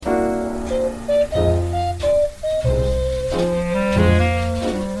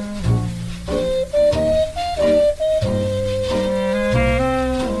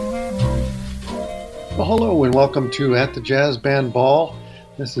welcome to At the Jazz Band Ball.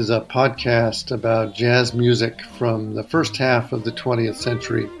 This is a podcast about jazz music from the first half of the 20th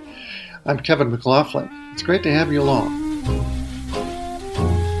century. I'm Kevin McLaughlin. It's great to have you along.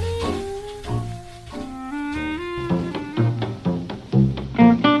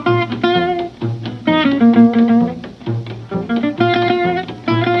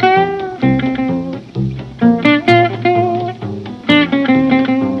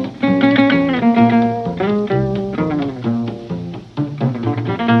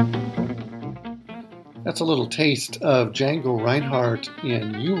 That's a little taste of Django Reinhardt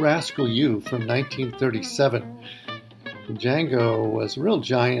in You Rascal You from 1937. Django was a real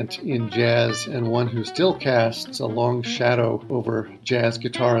giant in jazz and one who still casts a long shadow over jazz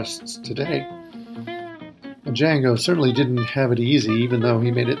guitarists today. Django certainly didn't have it easy, even though he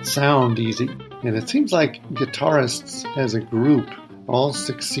made it sound easy. And it seems like guitarists as a group all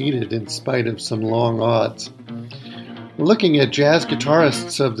succeeded in spite of some long odds. We're looking at jazz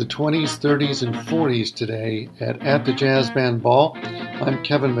guitarists of the 20s, 30s, and 40s today at the Jazz Band Ball. I'm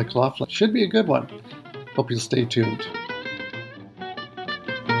Kevin McLaughlin. Should be a good one. Hope you'll stay tuned.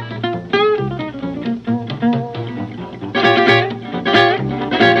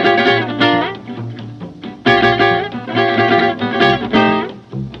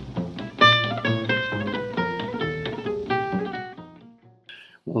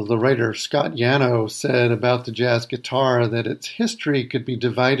 Well, the writer Scott Yano said about the jazz guitar that its history could be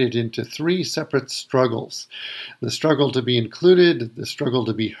divided into three separate struggles. The struggle to be included, the struggle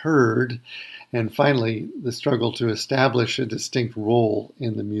to be heard, and finally, the struggle to establish a distinct role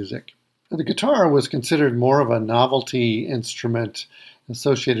in the music. The guitar was considered more of a novelty instrument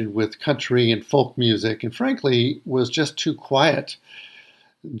associated with country and folk music, and frankly, was just too quiet.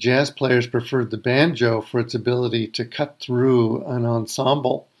 Jazz players preferred the banjo for its ability to cut through an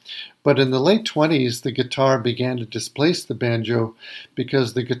ensemble. But in the late 20s, the guitar began to displace the banjo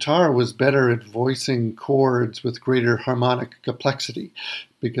because the guitar was better at voicing chords with greater harmonic complexity,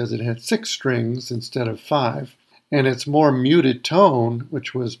 because it had 6 strings instead of 5. And its more muted tone,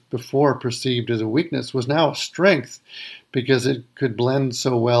 which was before perceived as a weakness, was now a strength because it could blend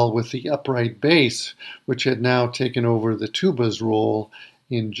so well with the upright bass, which had now taken over the tuba's role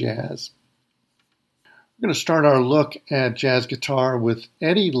in jazz. We're going to start our look at jazz guitar with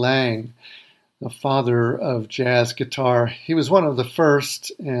Eddie Lang, the father of jazz guitar. He was one of the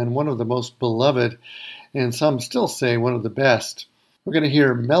first and one of the most beloved, and some still say one of the best. We're going to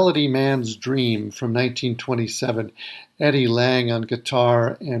hear Melody Man's Dream from 1927, Eddie Lang on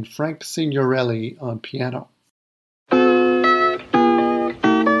guitar and Frank Signorelli on piano.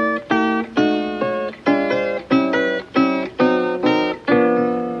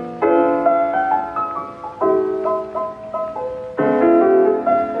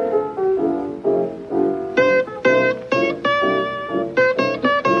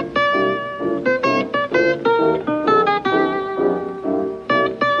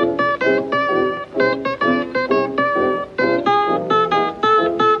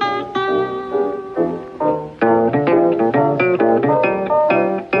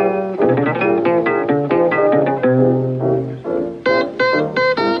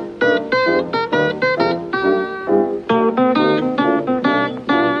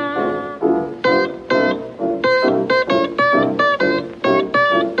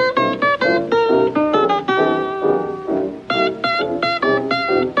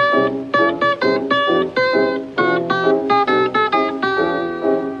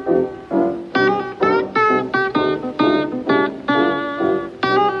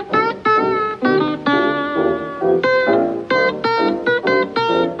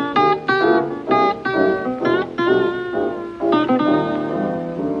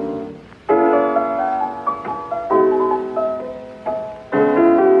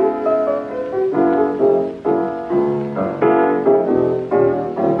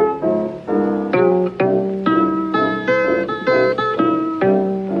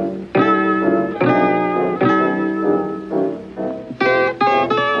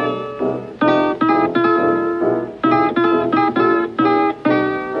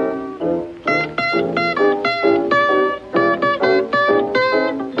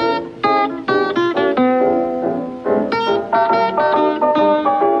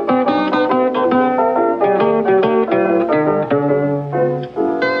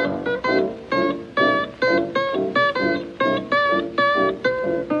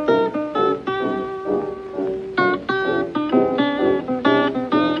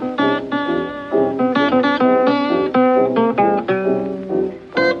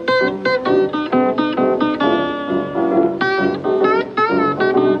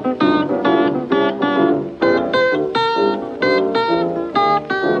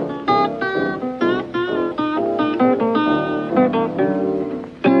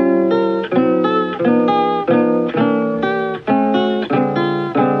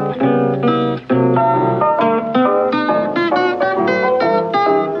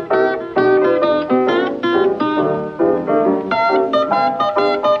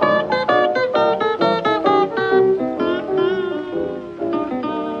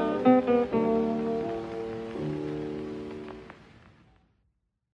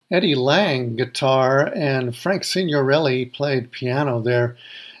 Eddie Lang guitar, and Frank Signorelli played piano there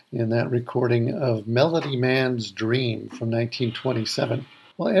in that recording of Melody Man's Dream from 1927.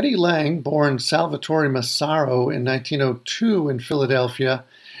 Well, Eddie Lang, born Salvatore Massaro in 1902 in Philadelphia,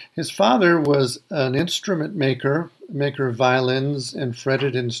 his father was an instrument maker of violins and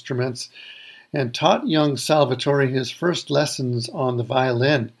fretted instruments, and taught young Salvatore his first lessons on the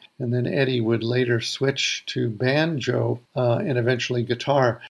violin. And then Eddie would later switch to banjo and eventually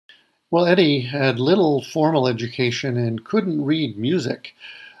guitar. Well, Eddie had little formal education and couldn't read music,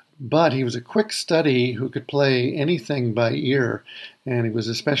 but he was a quick study who could play anything by ear, and he was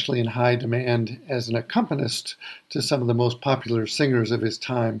especially in high demand as an accompanist to some of the most popular singers of his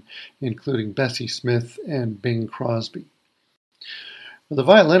time, including Bessie Smith and Bing Crosby. The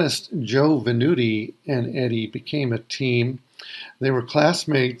violinist Joe Venuti and Eddie became a team. They were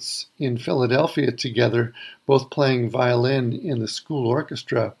classmates in Philadelphia together, both playing violin in the school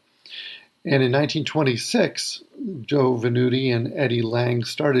orchestra. And in 1926, Joe Venuti and Eddie Lang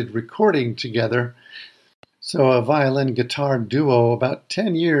started recording together. So a violin-guitar duo about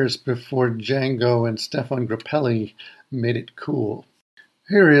 10 years before Django and Stefan Grappelli made it cool.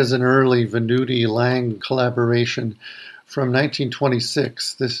 Here is an early Venuti-Lang collaboration from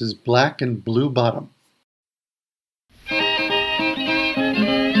 1926. This is Black and Blue Bottom.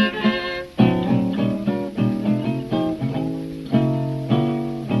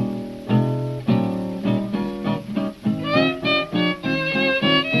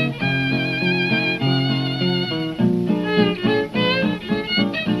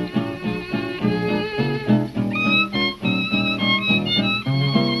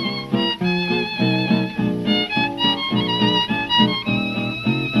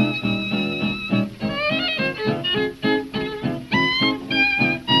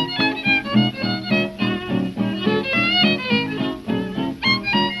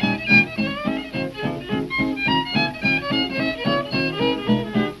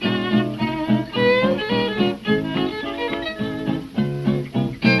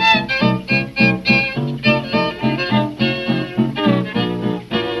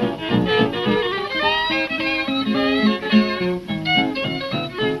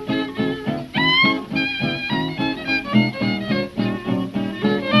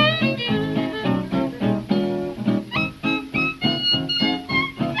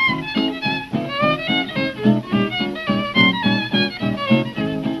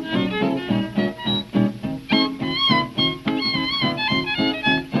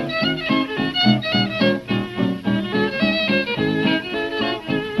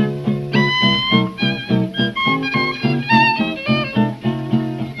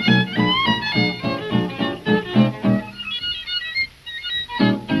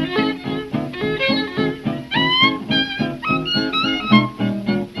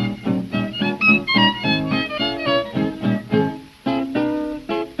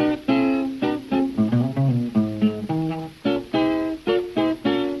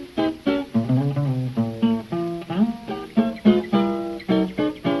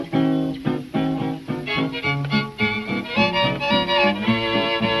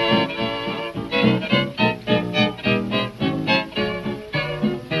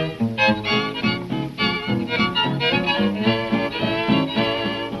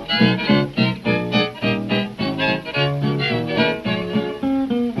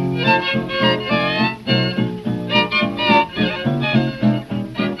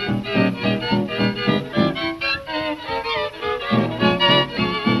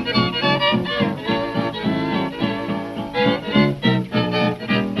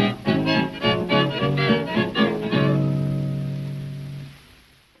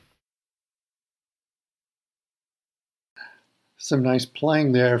 Some nice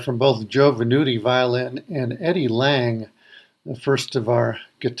playing there from both Joe Venuti violin and Eddie Lang, the first of our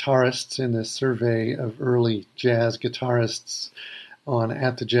guitarists in this survey of early jazz guitarists on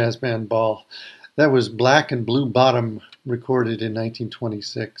At the Jazz Band Ball. That was Black and Blue Bottom, recorded in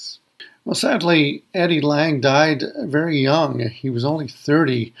 1926. Well, sadly, Eddie Lang died very young. He was only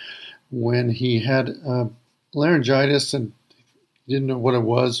 30 when he had laryngitis and didn't know what it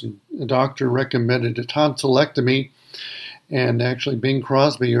was. A doctor recommended a tonsillectomy. And actually, Bing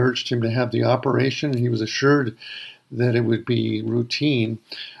Crosby urged him to have the operation, and he was assured that it would be routine.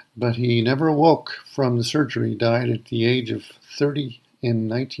 But he never awoke from the surgery. He died at the age of 30 in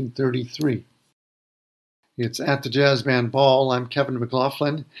 1933. It's At the Jazz Band Ball. I'm Kevin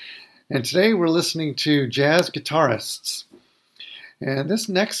McLaughlin, and today we're listening to jazz guitarists. And this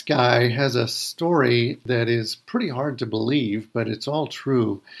next guy has a story that is pretty hard to believe, but it's all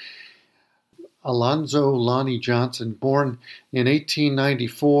true. Alonzo Lonnie Johnson, born in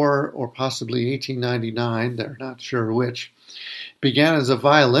 1894 or possibly 1899, they're not sure which, began as a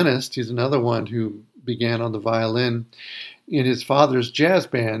violinist. He's another one who began on the violin in his father's jazz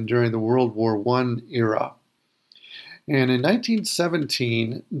band during the World War I era. And in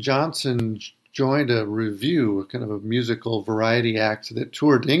 1917, Johnson joined a revue, kind of a musical variety act that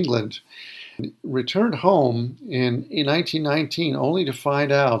toured England, returned home in 1919 only to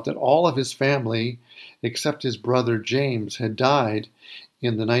find out that all of his family, except his brother James, had died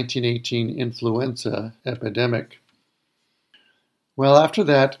in the 1918 influenza epidemic. Well, after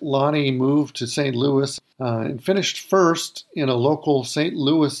that, Lonnie moved to St. Louis and finished first in a local St.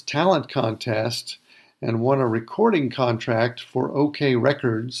 Louis talent contest and won a recording contract for OK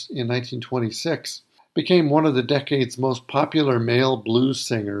Records in 1926. Became one of the decade's most popular male blues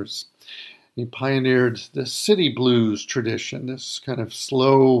singers. He pioneered the city blues tradition, this kind of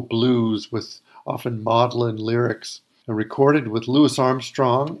slow blues with often maudlin lyrics. Recorded with Louis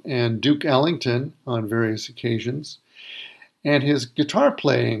Armstrong and Duke Ellington on various occasions. And his guitar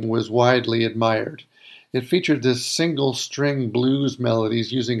playing was widely admired. It featured this single-string blues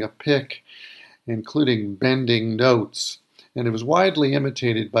melodies using a pick, including bending notes, and it was widely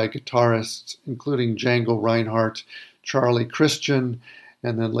imitated by guitarists including Django Reinhardt, Charlie Christian,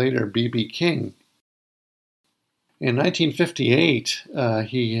 and then later B.B. King. In 1958,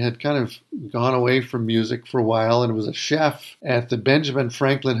 he had kind of gone away from music for a while and was a chef at the Benjamin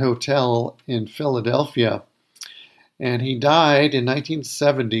Franklin Hotel in Philadelphia. And he died in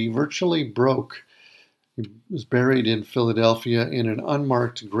 1970, virtually broke. He was buried in Philadelphia in an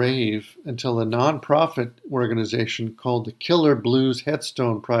unmarked grave until a nonprofit organization called the Killer Blues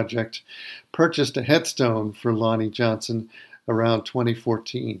Headstone Project purchased a headstone for Lonnie Johnson around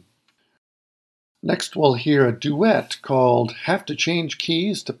 2014. Next we'll hear a duet called Have to Change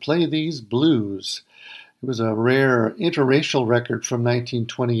Keys to Play These Blues. It was a rare interracial record from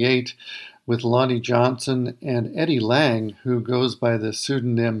 1928 with Lonnie Johnson and Eddie Lang, who goes by the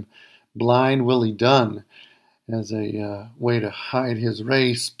pseudonym Blind Willie Dunn as a way to hide his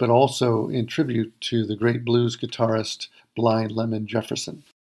race, but also in tribute to the great blues guitarist Blind Lemon Jefferson.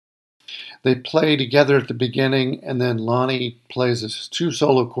 They play together at the beginning, and then Lonnie plays his two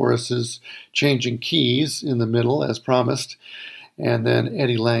solo choruses, changing keys in the middle, as promised, and then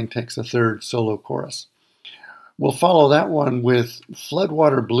Eddie Lang takes a third solo chorus. We'll follow that one with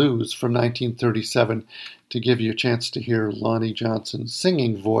Floodwater Blues from 1937 to give you a chance to hear Lonnie Johnson's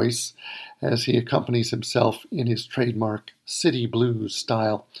singing voice as he accompanies himself in his trademark city blues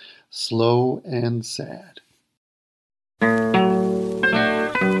style, slow and sad.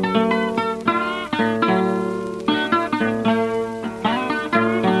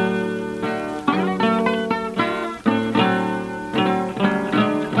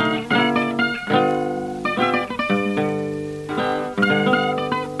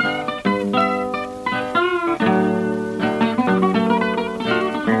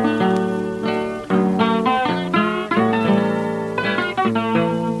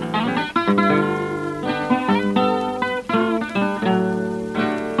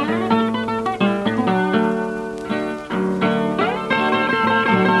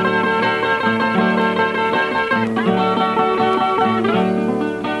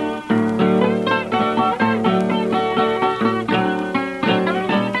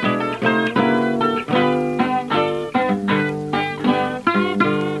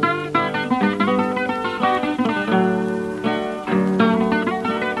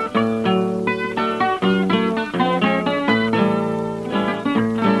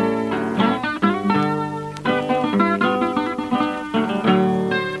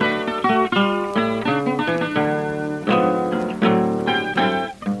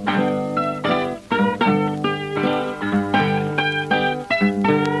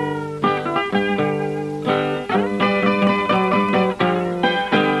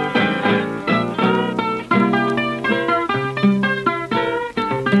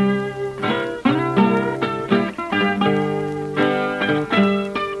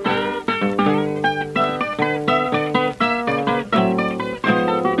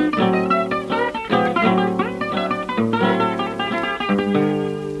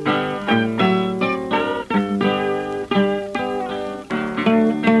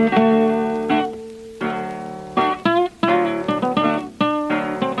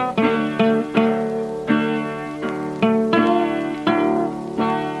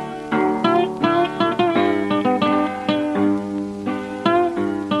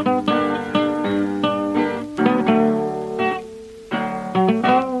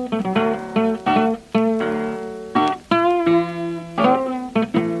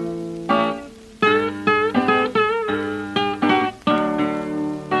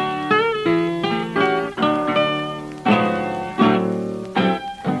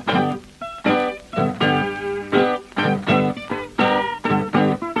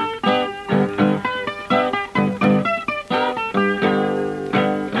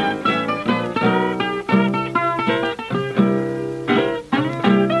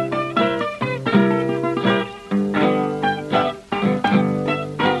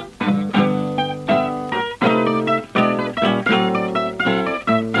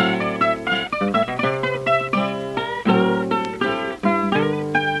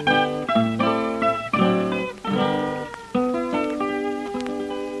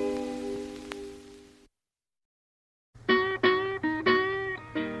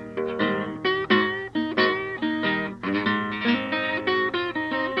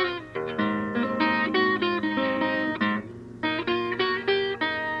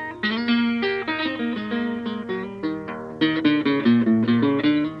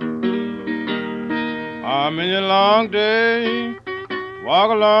 many a long day,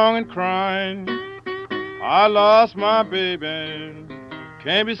 walk along and crying. I lost my baby,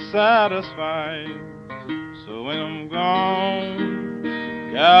 can't be satisfied. So when I'm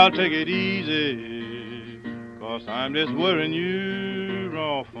gone, gal, take it easy, 'cause I'm just worrying you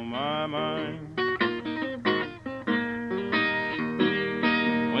off of my mind.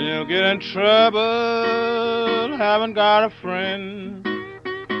 When you get in trouble, haven't got a friend,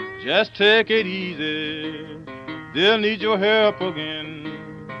 just take it easy, they'll need your help again.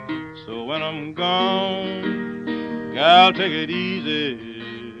 So when I'm gone, gal, take it easy,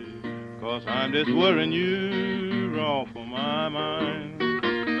 'cause I'm just worrying you off of my mind.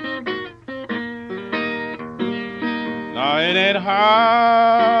 Now it ain't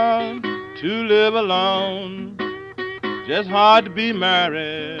hard to live alone, just hard to be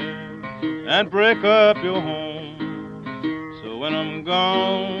married and break up your home. So when I'm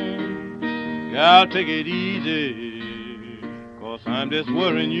gone, gal, take it easy, 'cause I'm just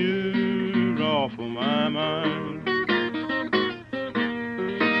worrying you off of my mind.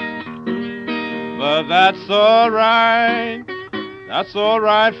 But that's all right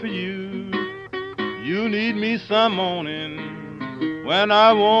for you. You need me some morning when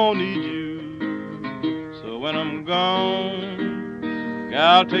I won't need you. So when I'm gone,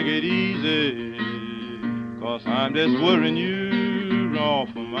 gal, take it easy, 'cause I'm just worrying you off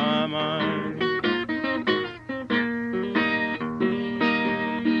of my mind.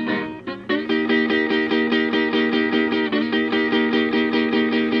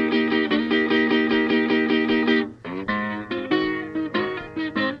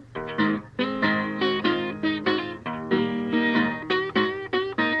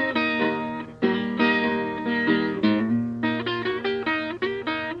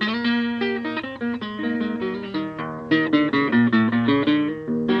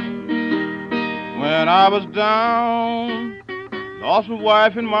 When I was down, lost my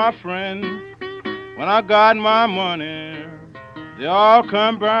wife and my friend, when I got my money, they all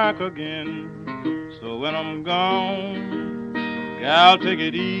come back again. So when I'm gone, gal, take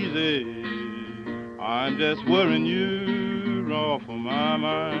it easy, I'm just worrying you off of my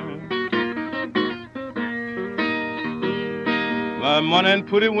mind. But money and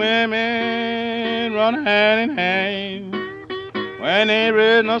pretty women run hand in hand, when they ain't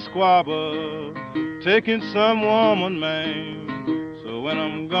ready no squabble, taking some woman man. So when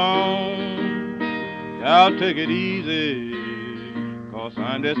I'm gone, gal, take it easy, 'cause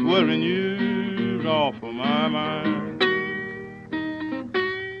I'm just worrying you off of my mind.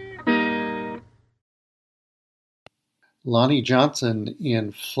 Lonnie Johnson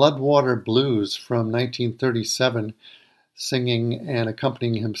in Floodwater Blues from 1937, singing and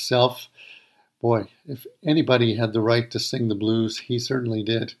accompanying himself. Boy, if anybody had the right to sing the blues, he certainly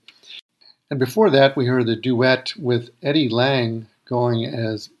did. And before that, we heard the duet with Eddie Lang going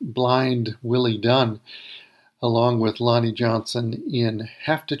as Blind Willie Dunn, along with Lonnie Johnson in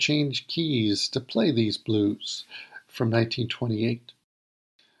Have to Change Keys to Play These Blues from 1928.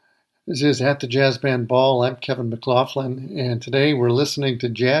 This is At the Jazz Band Ball. I'm Kevin McLaughlin, and today we're listening to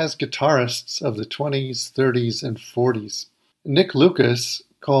jazz guitarists of the 20s, 30s, and 40s. Nick Lucas,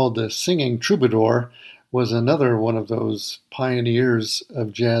 called the Singing Troubadour, was another one of those pioneers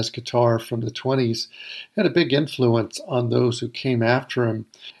of jazz guitar from the 20s. Had a big influence on those who came after him.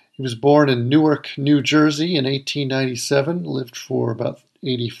 He was born in Newark, New Jersey in 1897, lived for about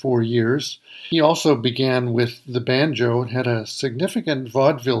 84 years. He also began with the banjo and had a significant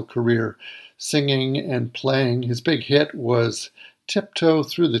vaudeville career, singing and playing. His big hit was Tiptoe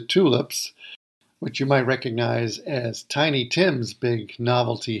Through the Tulips, which you might recognize as Tiny Tim's big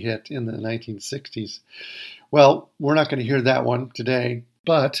novelty hit in the 1960s. Well, we're not going to hear that one today,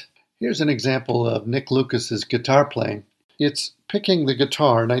 but here's an example of Nick Lucas's guitar playing. It's Picking the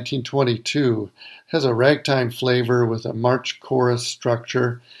Guitar, 1922. Has a ragtime flavor with a march chorus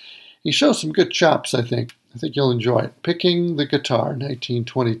structure. He shows some good chops, I think. I think you'll enjoy it. Picking the Guitar,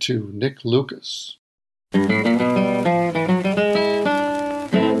 1922, Nick Lucas.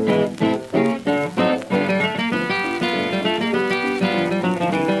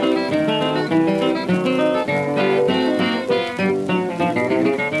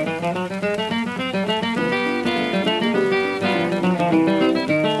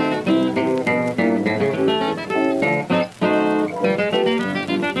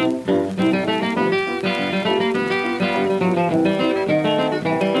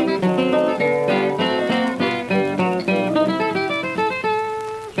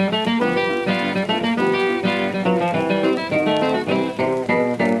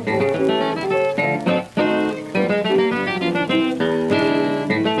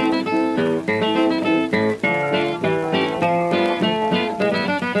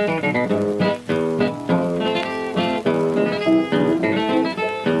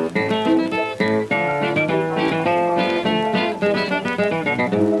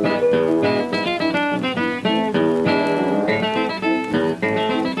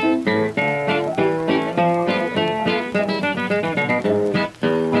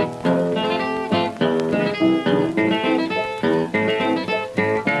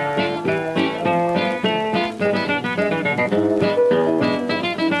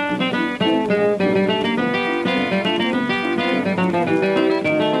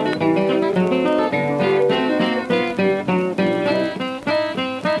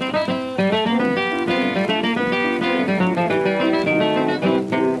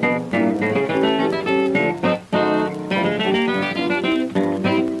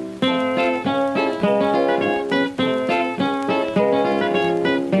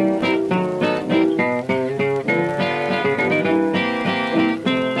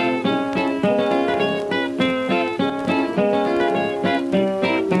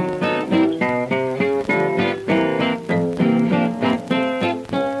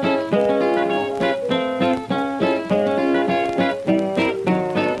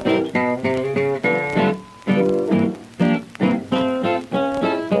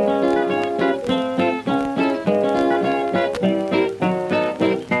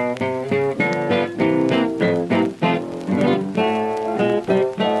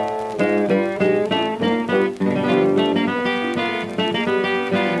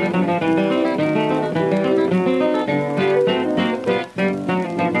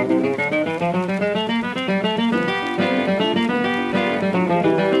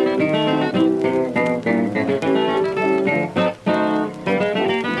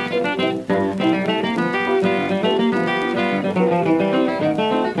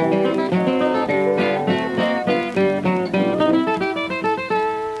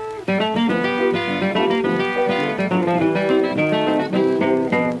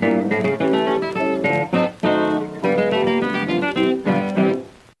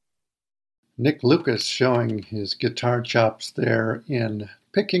 Nick Lucas showing his guitar chops there in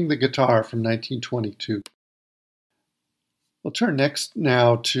Picking the Guitar from 1922. We'll turn next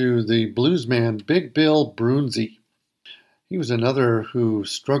now to the bluesman Big Bill Broonzy. He was another who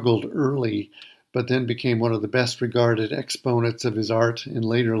struggled early, but then became one of the best regarded exponents of his art in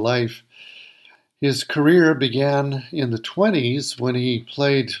later life. His career began in the 20s when he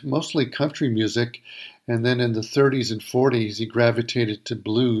played mostly country music, and then in the 30s and 40s he gravitated to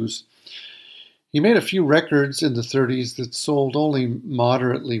blues. He made a few records in the 30s that sold only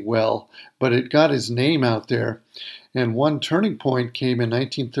moderately well, but it got his name out there. And one turning point came in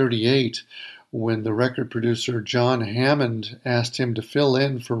 1938 when the record producer John Hammond asked him to fill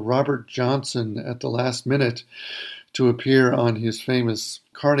in for Robert Johnson at the last minute to appear on his famous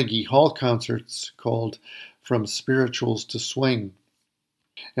Carnegie Hall concerts called From Spirituals to Swing.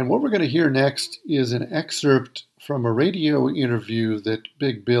 And what we're going to hear next is an excerpt from a radio interview that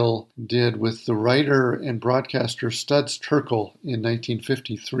Big Bill did with the writer and broadcaster Studs Terkel in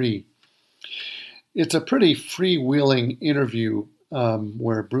 1953. It's a pretty freewheeling interview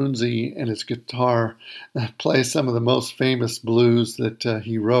where Broonzy and his guitar play some of the most famous blues that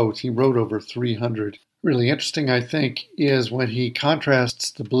he wrote. He wrote over 300. Really interesting, I think, is when he contrasts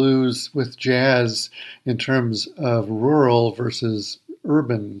the blues with jazz in terms of rural versus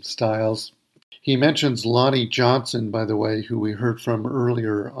urban styles. He mentions Lonnie Johnson, by the way, who we heard from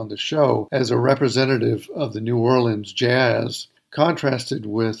earlier on the show, as a representative of the New Orleans jazz, contrasted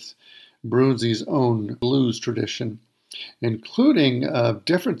with Broonzy's own blues tradition, including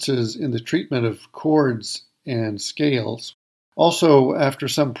differences in the treatment of chords and scales. Also, after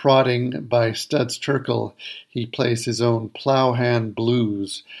some prodding by Studs Terkel, he plays his own Plowhand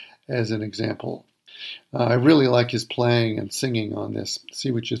Blues as an example. I really like his playing and singing on this. See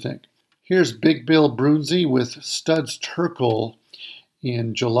what you think. Here's Big Bill Broonzy with Studs Terkel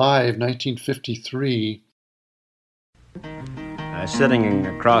in July of 1953. Sitting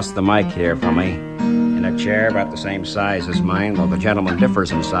across the mic here from me, in a chair about the same size as mine, though the gentleman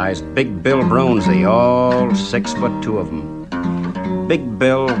differs in size, Big Bill Broonzy, all 6'2" of them. Big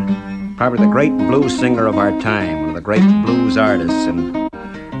Bill, probably the great blues singer of our time, one of the great blues artists, and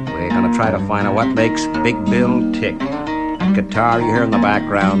we're going to try to find out what makes Big Bill tick. That guitar you hear in the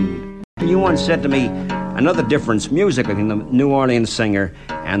background. You once said to me, another difference musically between the New Orleans singer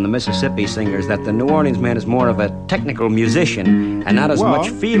and the Mississippi singer is that the New Orleans man is more of a technical musician and not as much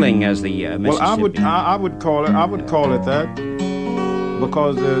feeling as the Mississippi. Well, I would call it that,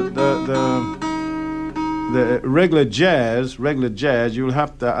 because the regular jazz, you'll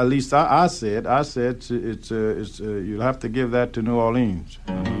have to, at least I said it's you'll have to give that to New Orleans,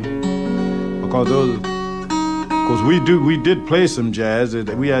 because we did play some jazz.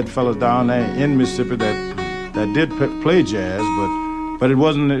 We had fellas down there in Mississippi that did play jazz, but it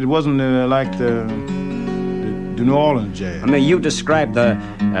wasn't like the New Orleans jazz. I mean, you described the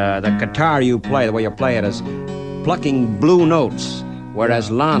guitar you play, the way you play it, as plucking blue notes, whereas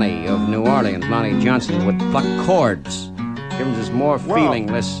Lonnie of New Orleans, Lonnie Johnson, would pluck chords. Gives us more feeling,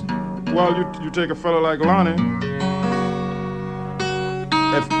 less. Well, you take a fella like Lonnie.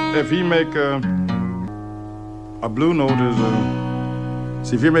 If he make a blue note is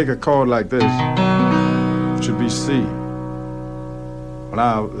see, if you make a chord like this, it should be C.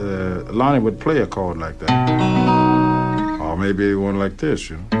 Now, Lonnie would play a chord like that, or maybe one like this,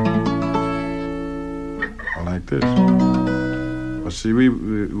 or like this. But see, we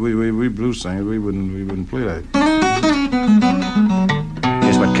blues singers, we wouldn't play that.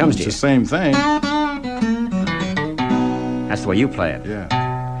 Here's what comes to you. It's the same thing. That's the way you play it. Yeah.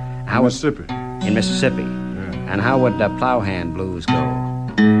 How Mississippi. In Mississippi. Yeah. And how would the Plowhand Blues go?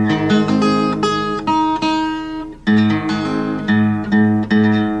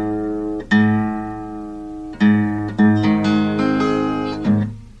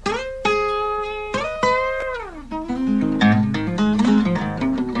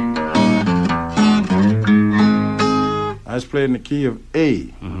 I just played in the key of A.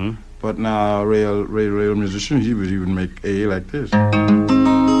 Mm-hmm. But now a real musician, he would make A like this.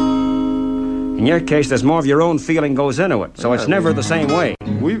 In your case, there's more of your own feeling goes into it, so it's never the same way.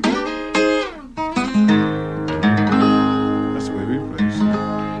 That's the way we play.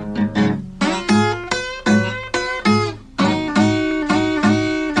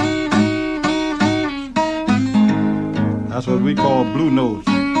 That's what we call blue notes.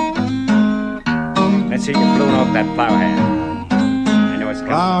 Let's see you blue note that Plowhand. I know it's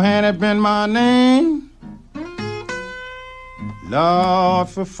coming. Plowhand had been my name, Lord,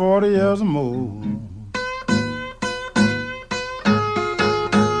 for 40 years or more.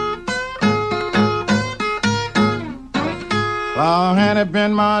 Plowhand had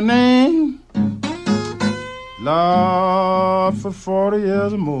been my name, Lord, for 40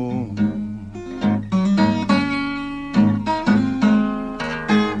 years or more.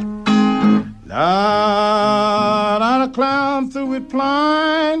 Lord, I'd climb through it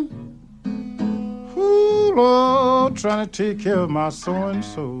blind. Ooh, Lord, trying to take care of my soul and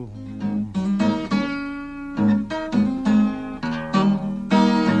soul.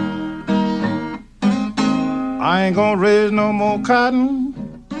 I ain't gonna raise no more cotton.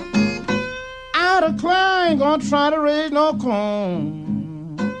 Out of clay, ain't gonna try to raise no corn.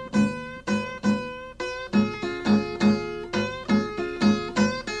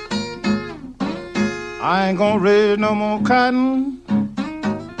 I ain't gonna raise no more cotton.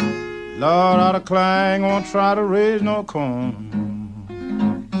 Lord, out of clay, ain't gonna try to raise no corn.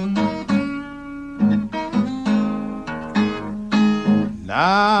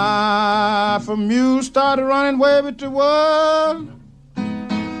 Now, if a mule started running way with the world,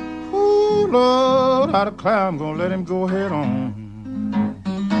 ooh, Lord, out of clay, I'm gonna let him go head on.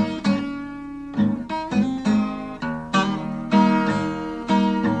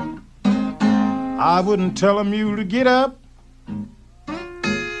 I wouldn't tell a mule to get up,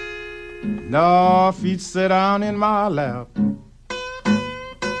 nor if he'd sit down in my lap.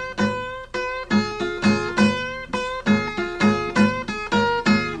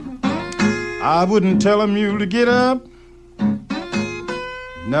 I wouldn't tell a mule to get up,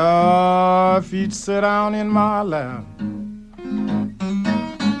 nor if he'd sit down in my lap.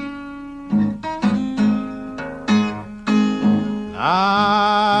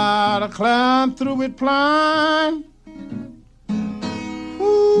 I'd climb through it blind.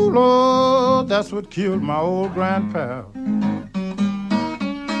 Ooh, Lord, that's what killed my old grandpa.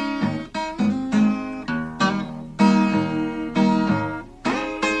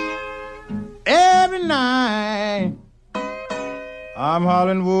 Every night I'm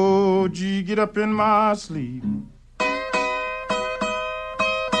hollering, whoa, gee, get up in my sleep.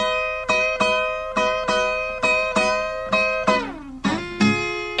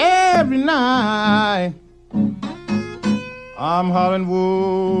 Every night I'm hollering,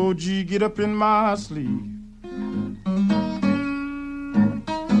 whoa, gee, get up in my sleep.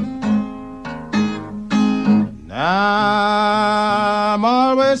 Now I'm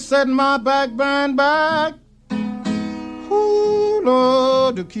always setting my back bend back, ooh,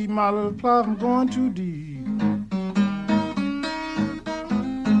 Lord, to keep my little plow from going too deep.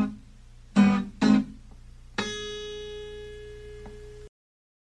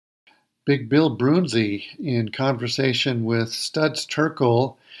 Big Bill Broonzy in conversation with Studs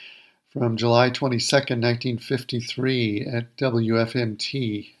Terkel from July 22nd, 1953 at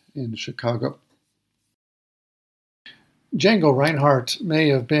WFMT in Chicago. Django Reinhardt may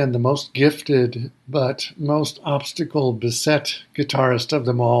have been the most gifted but most obstacle-beset guitarist of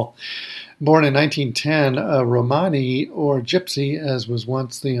them all. Born in 1910, a Romani, or gypsy, as was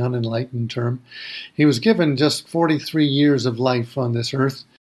once the unenlightened term, he was given just 43 years of life on this earth.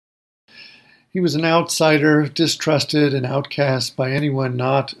 He was an outsider, distrusted and outcast by anyone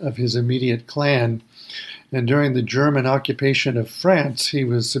not of his immediate clan, and during the German occupation of France, he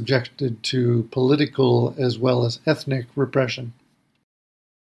was subjected to political as well as ethnic repression.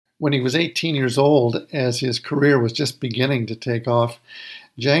 When he was 18 years old, as his career was just beginning to take off,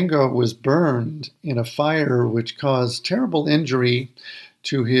 Django was burned in a fire which caused terrible injury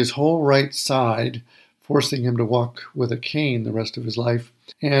to his whole right side, forcing him to walk with a cane the rest of his life.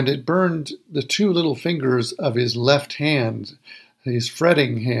 And it burned the two little fingers of his left hand, his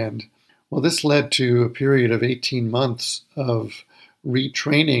fretting hand. Well, this led to a period of 18 months of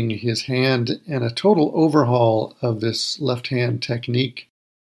retraining his hand and a total overhaul of this left hand technique.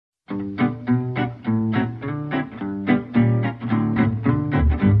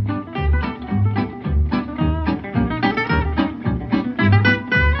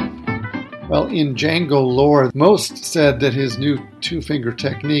 Well, in Django lore, most said that his new two-finger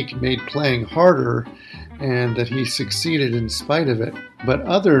technique made playing harder and that he succeeded in spite of it. But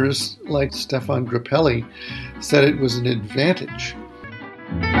others, like Stefan Grappelli, said it was an advantage.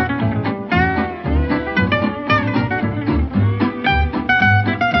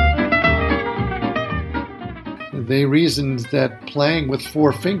 They reasoned that playing with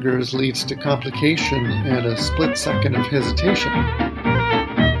four fingers leads to complication and a split second of hesitation.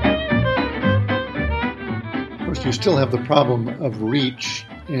 You still have the problem of reach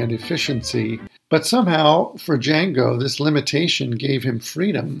and efficiency, but somehow for Django this limitation gave him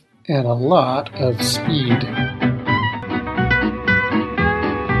freedom and a lot of speed.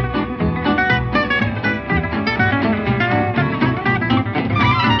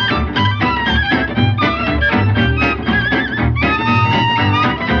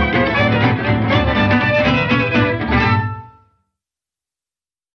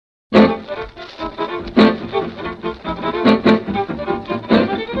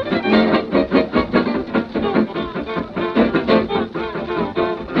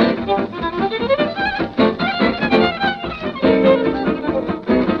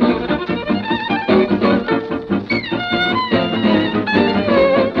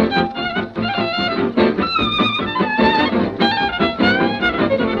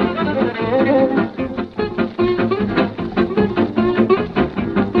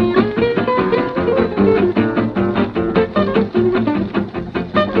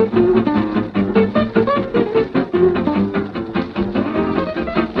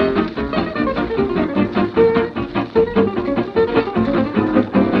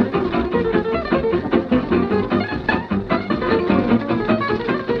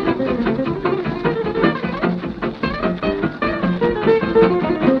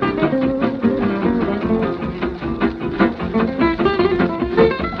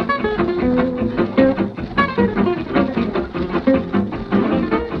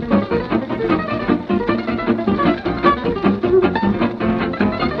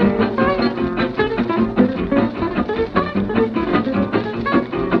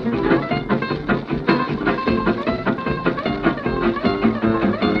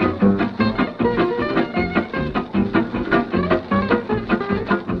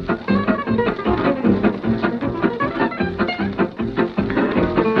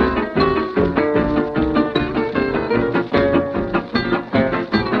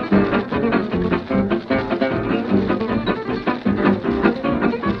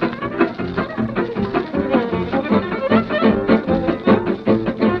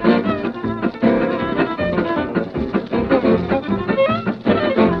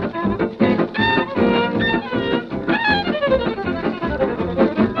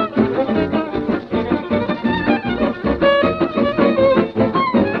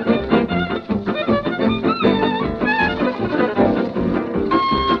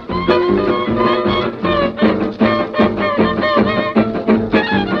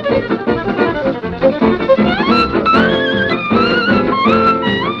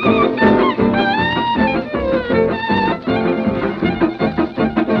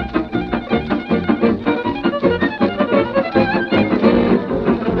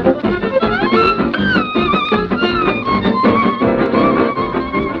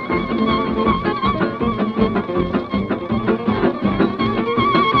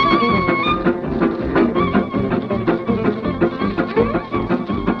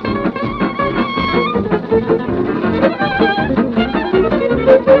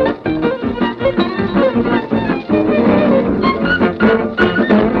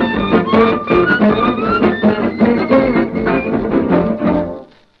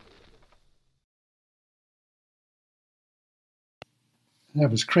 That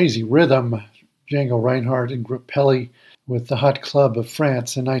was Crazy Rhythm, Django Reinhardt and Grappelli with the Hot Club of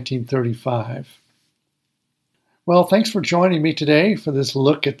France in 1935. Well, thanks for joining me today for this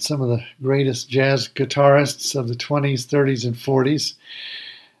look at some of the greatest jazz guitarists of the 20s, 30s, and 40s.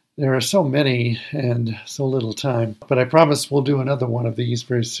 There are so many and so little time, but I promise we'll do another one of these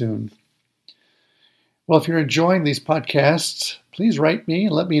very soon. Well, if you're enjoying these podcasts, please write me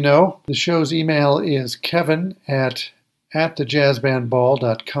and let me know. The show's email is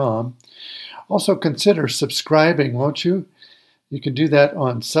kevin@thejazzbandball.com. Also consider subscribing, won't you? You can do that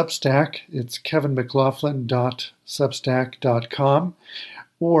on Substack. It's kevinmclaughlin.substack.com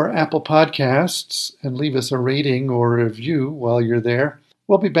or Apple Podcasts, and leave us a rating or a review while you're there.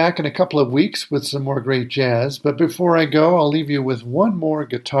 We'll be back in a couple of weeks with some more great jazz, but before I go, I'll leave you with one more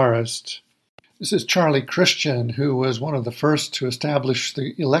guitarist. This is Charlie Christian, who was one of the first to establish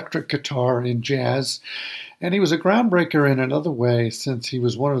the electric guitar in jazz, and he was a groundbreaker in another way, since he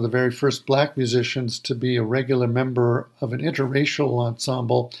was one of the very first black musicians to be a regular member of an interracial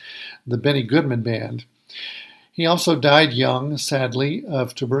ensemble, the Benny Goodman Band. He also died young, sadly,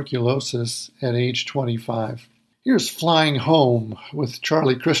 of tuberculosis at age 25. Here's Flying Home with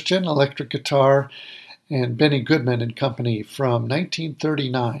Charlie Christian, electric guitar, and Benny Goodman and Company from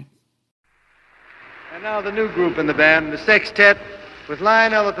 1939. And now the new group in the band, the sextet, with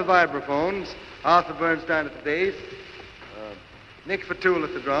Lionel at the vibraphones, Arthur Bernstein at the bass, Nick Fatul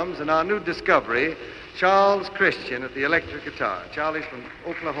at the drums, and our new discovery, Charles Christian at the electric guitar. Charlie's from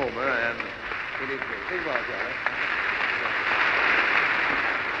Oklahoma, and he did great. Sing well, Charlie.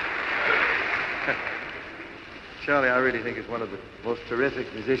 Charlie, I really think is one of the most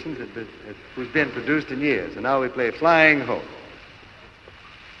terrific musicians who's been produced in years. And now we play Flying Home.